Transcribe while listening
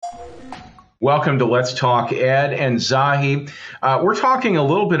Welcome to Let's Talk Ed and Zahi. We're talking a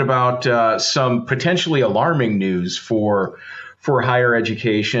little bit about some potentially alarming news for higher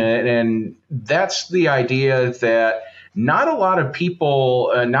education, and that's the idea that not a lot of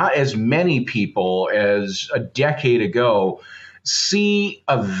people, not as many people as a decade ago, see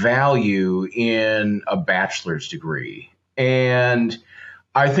a value in a bachelor's degree. And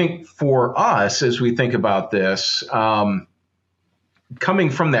I think for us, as we think about this, coming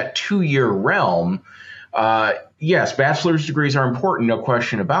from that 2-year realm, yes, bachelor's degrees are important, no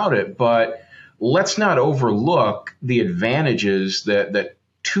question about it, but let's not overlook the advantages that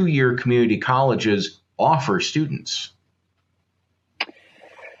 2-year community colleges offer students.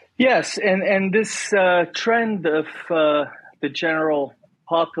 Yes, and this trend of the general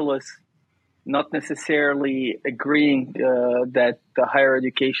populace not necessarily agreeing that the higher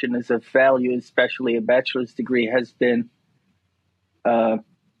education is of value, especially a bachelor's degree, has been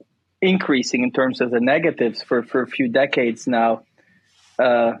increasing in terms of the negatives for a few decades now.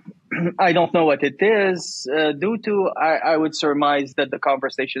 I don't know what it is due to. I would surmise that the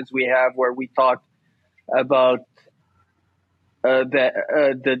conversations we have where we talk about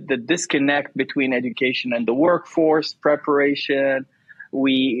the disconnect between education and the workforce preparation.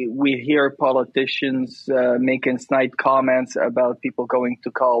 We hear politicians making snide comments about people going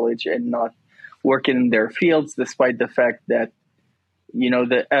to college and not working in their fields, despite the fact that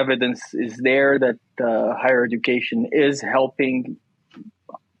the evidence is there that higher education is helping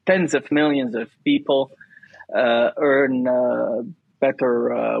tens of millions of people earn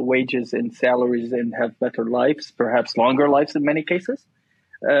better wages and salaries and have better lives, perhaps longer lives in many cases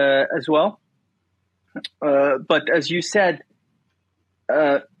as well. But as you said,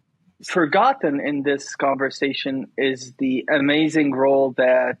 forgotten in this conversation is the amazing role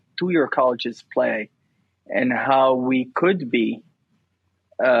that 2-year colleges play and how we could be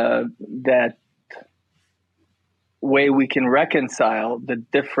that way we can reconcile the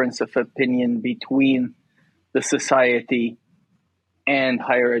difference of opinion between the society and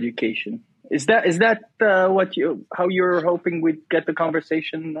higher education. Is that how you're hoping we'd get the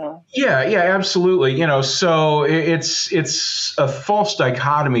conversation? Yeah, absolutely. So it's a false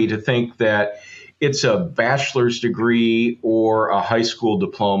dichotomy to think that it's a bachelor's degree or a high school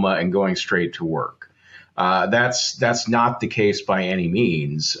diploma and going straight to work. That's not the case by any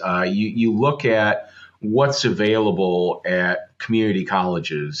means. You look at what's available at community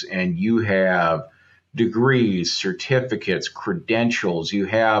colleges, and you have degrees, certificates, credentials. You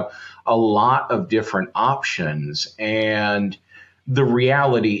have a lot of different options. And the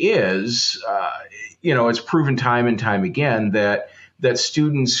reality is, it's proven time and time again that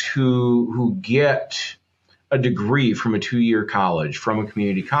students who get a degree from a 2-year college, from a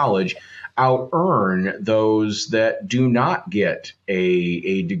community college, out-earn those that do not get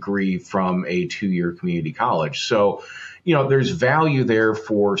a degree from a 2-year community college. So, there's value there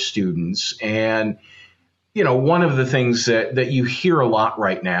for students. And, one of the things that you hear a lot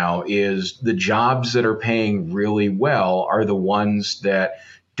right now is the jobs that are paying really well are the ones that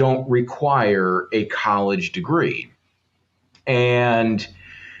don't require a college degree. And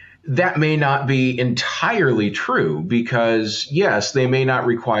that may not be entirely true because, yes, they may not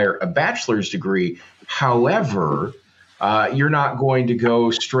require a bachelor's degree. However, you're not going to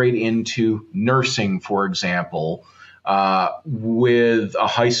go straight into nursing, for example, with a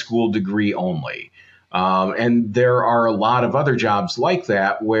high school degree only. And there are a lot of other jobs like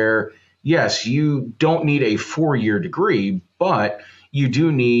that where, yes, you don't need a 4-year degree, but you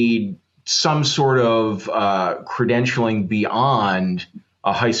do need some sort of credentialing beyond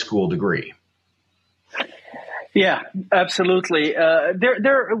a high school degree. Yeah, absolutely.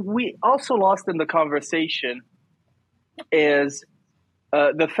 We also lost in the conversation is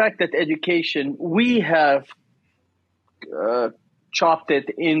the fact that education, we have chopped it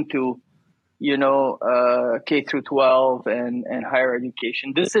into, K through 12 and higher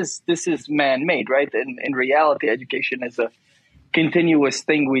education. This is man-made, right? And in reality, education is a continuous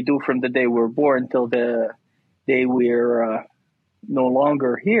thing we do from the day we're born till the day we're no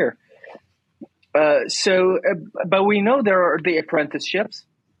longer here. But we know there are the apprenticeships,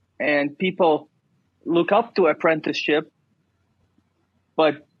 and people look up to apprenticeship,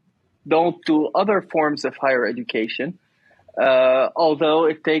 but don't do other forms of higher education. Although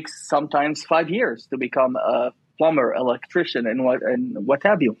it takes sometimes 5 years to become a plumber, electrician, and what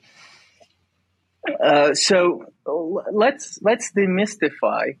have you. So let's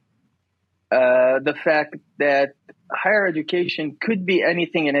demystify the fact that higher education could be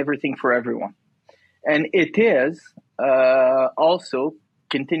anything and everything for everyone. And it is also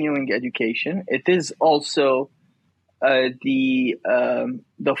continuing education. It is also the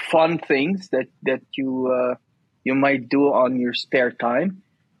fun things that you might do on your spare time.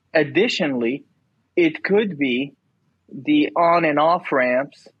 Additionally, it could be the on and off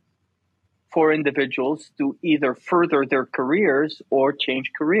ramps for individuals to either further their careers or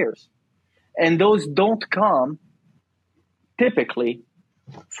change careers. And those don't come typically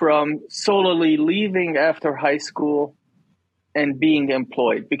from solely leaving after high school and being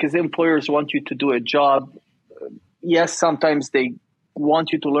employed, because employers want you to do a job. Yes, sometimes they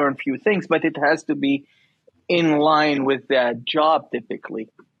want you to learn a few things, but it has to be in line with that job typically.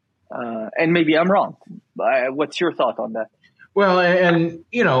 And maybe I'm wrong. What's your thought on that? Well, and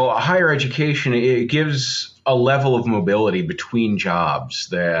higher education, it gives a level of mobility between jobs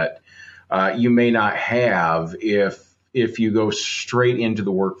that you may not have if you go straight into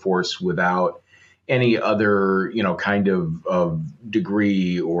the workforce without any other kind of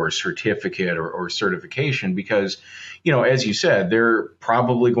degree or certificate or certification, because as you said, they're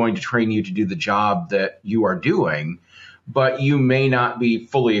probably going to train you to do the job that you are doing, but you may not be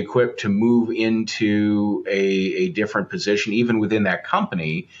fully equipped to move into a different position, even within that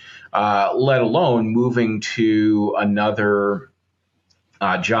company, let alone moving to another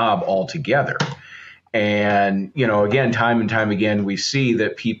job altogether. And, again, time and time again, we see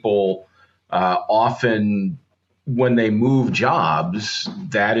that people often, when they move jobs,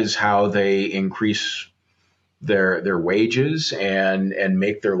 that is how they increase their wages and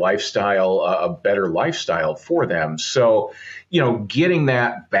make their lifestyle a better lifestyle for them. So, getting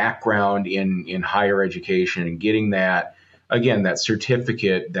that background in higher education and getting that, again, that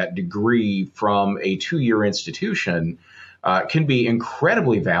certificate, that degree from a 2-year institution can be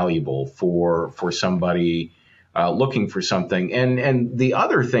incredibly valuable for somebody looking for something. And the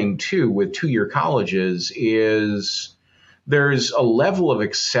other thing too with 2-year colleges is there's a level of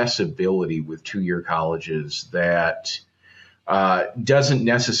accessibility with 2-year colleges that doesn't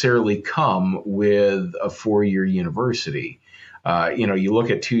necessarily come with a 4-year university. You look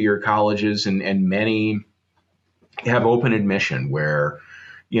at 2-year colleges and many have open admission where,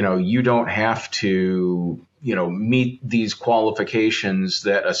 you don't have to, meet these qualifications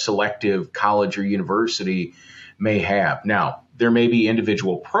that a selective college or university may have. Now, there may be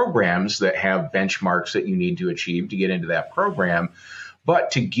individual programs that have benchmarks that you need to achieve to get into that program, but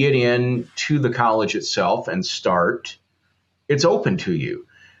to get into the college itself and start, it's open to you.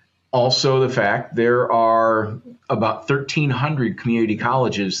 Also, the fact there are about 1,300 community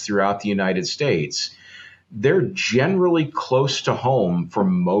colleges throughout the United States. They're generally close to home for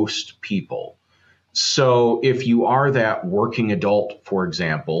most people. So if you are that working adult, for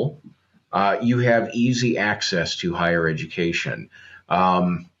example, you have easy access to higher education.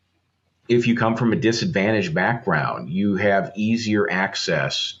 If you come from a disadvantaged background, you have easier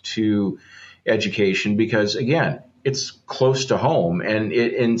access to education because, again, it's close to home. And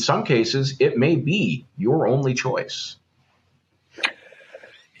in some cases, it may be your only choice.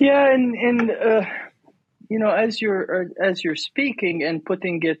 Yeah, and as you're speaking and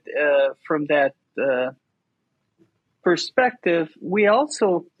putting it from that perspective, we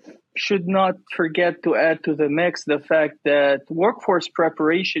also should not forget to add to the mix the fact that workforce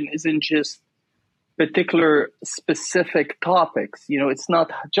preparation isn't just particular specific topics. It's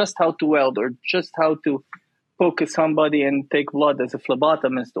not just how to weld or just how to poke somebody and take blood as a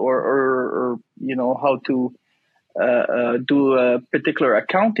phlebotomist or how to do a particular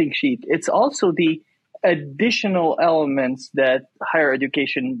accounting sheet. It's also the additional elements that higher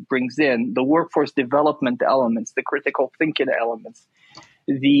education brings in, the workforce development elements, the critical thinking elements,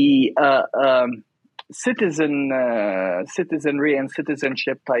 the citizenry and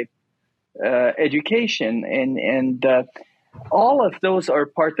citizenship type education, and all of those are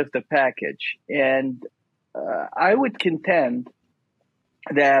part of the package. And I would contend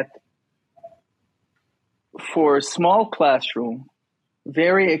that for a small classroom,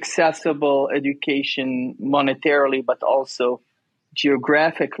 very accessible education monetarily, but also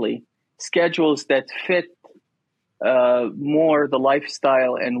geographically, schedules that fit more the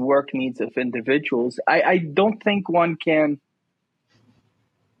lifestyle and work needs of individuals. I don't think one can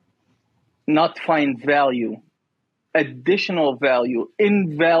not find value, additional value,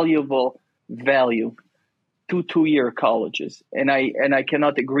 invaluable value to 2-year colleges. And I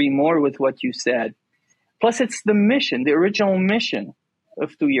cannot agree more with what you said. Plus, it's the mission, the original mission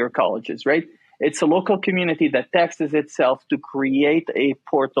of 2-year colleges, right? It's a local community that taxes itself to create a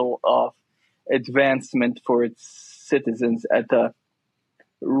portal of advancement for its citizens at a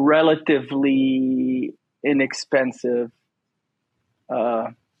relatively inexpensive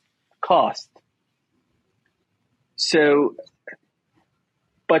cost. So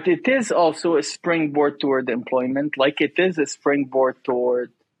But it is also a springboard toward employment, like it is a springboard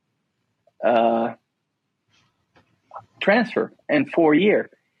toward transfer and 4-year.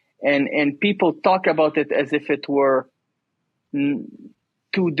 And people talk about it as if it were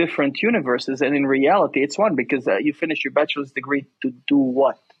two different universes. And in reality, it's one, because you finish your bachelor's degree to do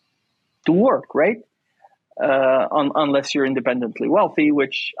what? To work, right? Unless you're independently wealthy,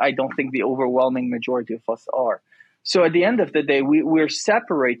 which I don't think the overwhelming majority of us are. So at the end of the day, we're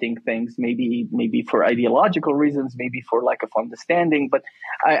separating things, maybe for ideological reasons, maybe for lack of understanding. But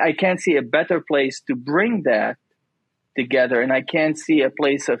I can't see a better place to bring that together. And I can't see a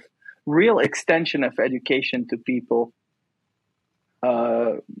place of real extension of education to people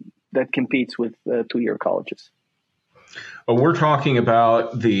that competes with 2-year colleges. Well, we're talking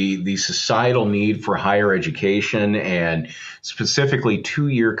about the societal need for higher education and specifically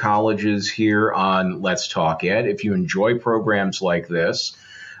 2-year colleges here on Let's Talk Ed. If you enjoy programs like this,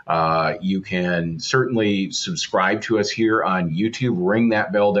 you can certainly subscribe to us here on YouTube. Ring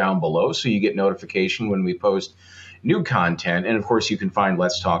that bell down below so you get notification when we post new content. And of course, you can find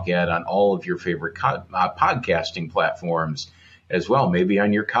Let's Talk Ed on all of your favorite podcasting platforms as well, maybe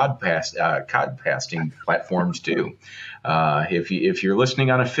on your codcasting platforms too. If you're listening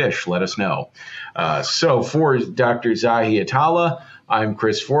on a fish, let us know. So for Dr. Zahi Atallah, I'm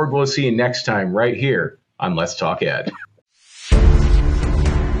Chris Forde. We'll see you next time right here on Let's Talk Ed.